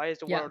gosh, why is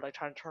the Yeah. world like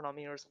trying to turn on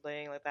me or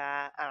something like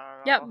that?" I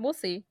don't Yeah, know, we'll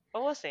see.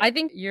 but we'll see. I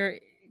think your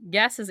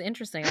guess is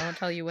interesting. I won't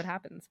tell you what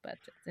happens, but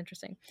it's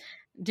interesting.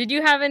 Did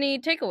you have any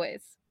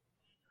takeaways?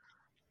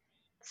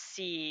 Let's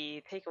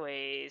see,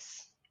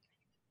 takeaways.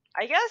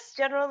 I guess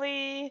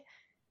generally,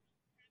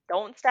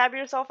 don't stab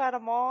yourself at a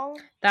mall.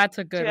 That's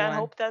a good To one.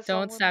 hope that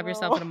Don't someone stab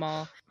yourself will. at a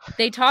mall.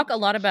 They talk a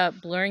lot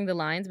about blurring the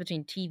lines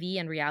between TV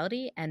and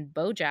reality, and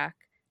Bojack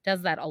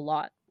does that a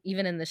lot,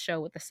 even in the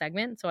show with the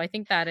segment. So I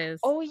think that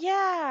is, Oh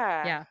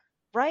yeah, yeah,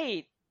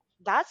 right.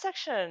 That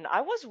section,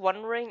 I was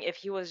wondering if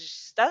he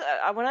was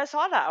that when I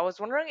saw that, I was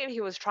wondering if he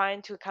was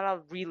trying to kind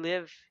of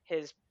relive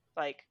his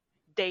like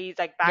days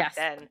like back yes,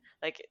 then.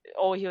 Like,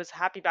 oh, he was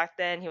happy back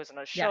then. He was on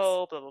a yes,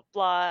 show, blah blah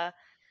blah,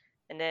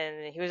 and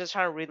then he was just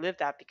trying to relive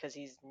that because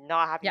he's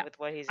not happy yeah. with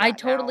what he's I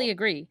at totally now.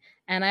 agree.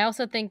 And I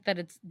also think that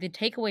it's the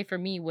takeaway for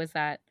me was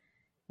that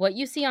what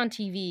you see on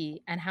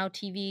TV and how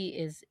TV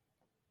is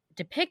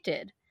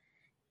depicted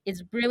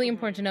is really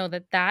important to Hmm. know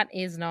that that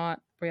is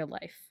not real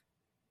life.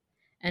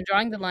 And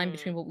drawing the line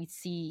between Hmm. what we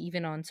see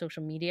even on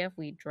social media, if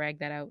we drag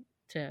that out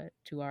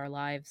to our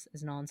lives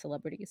as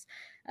non-celebrities,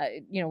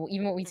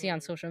 even what we see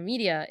on Hmm. social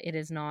media, it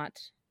is not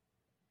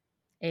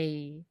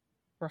a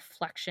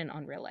reflection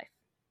on real life.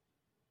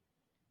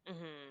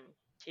 Hmm.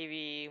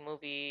 TV,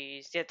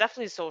 movies, yeah,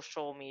 definitely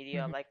social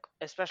media. Mhm. Like,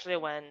 especially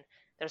when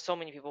there's so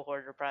many people who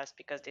are depressed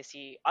because they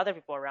see other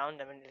people around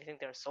them and they think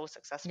they're so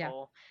Yeah,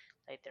 successful,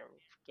 like they're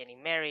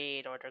getting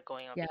married or they're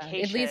going on yeah,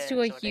 it leads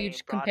to a vacations or they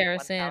huge brought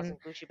 1,000 comparison.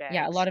 Gucci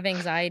Yeah, a bags. lot of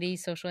anxiety,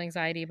 social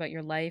anxiety about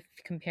your life,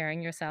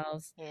 comparing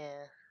yourselves.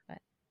 Yeah,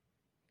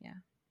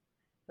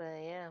 But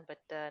yeah, but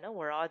no,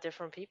 we're all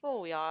different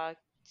people. We all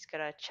just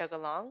gotta chug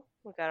along.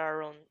 We got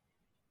our own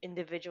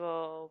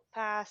individual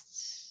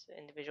pasts,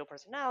 individual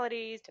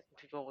personalities, different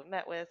people we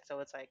met with. So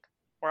it's like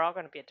we're all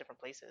gonna be at different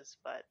places,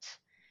 but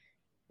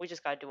we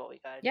just gotta do what we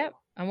gotta do. yep,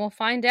 and we'll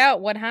find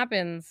out what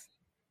happens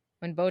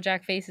when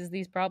Bojack faces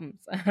these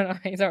problems. I don't know,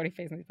 he's already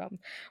facing these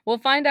problems. We'll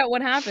find out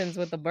what happens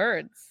with the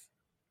birds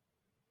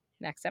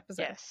next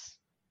episode. Yes.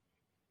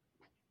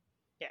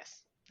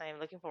 Yes. I am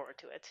looking forward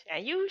to it.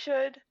 And you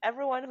should,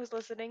 everyone who's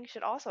listening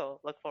should also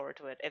look forward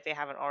to it if they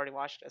haven't already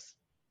watched this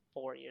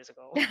 4 years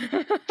ago.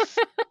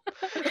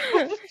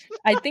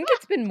 I think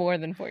it's been more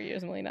than 4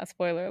 years, Melina.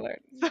 Spoiler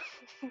alert.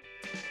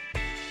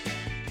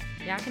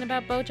 Yakkin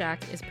About Bojack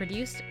is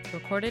produced,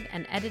 recorded,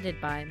 and edited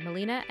by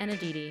Melina and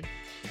Aditi.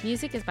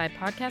 Music is by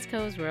Podcast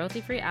Co.'s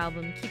royalty-free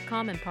album Keep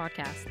Calm and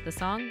Podcast, the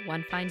song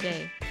One Fine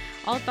Day.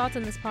 All thoughts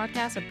on this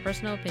podcast are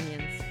personal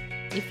opinions.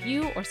 If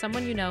you or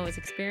someone you know is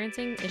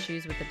experiencing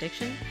issues with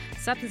addiction,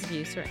 substance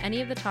abuse, or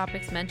any of the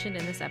topics mentioned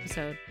in this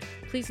episode,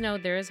 please know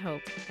there is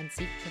hope and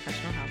seek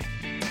professional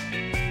help.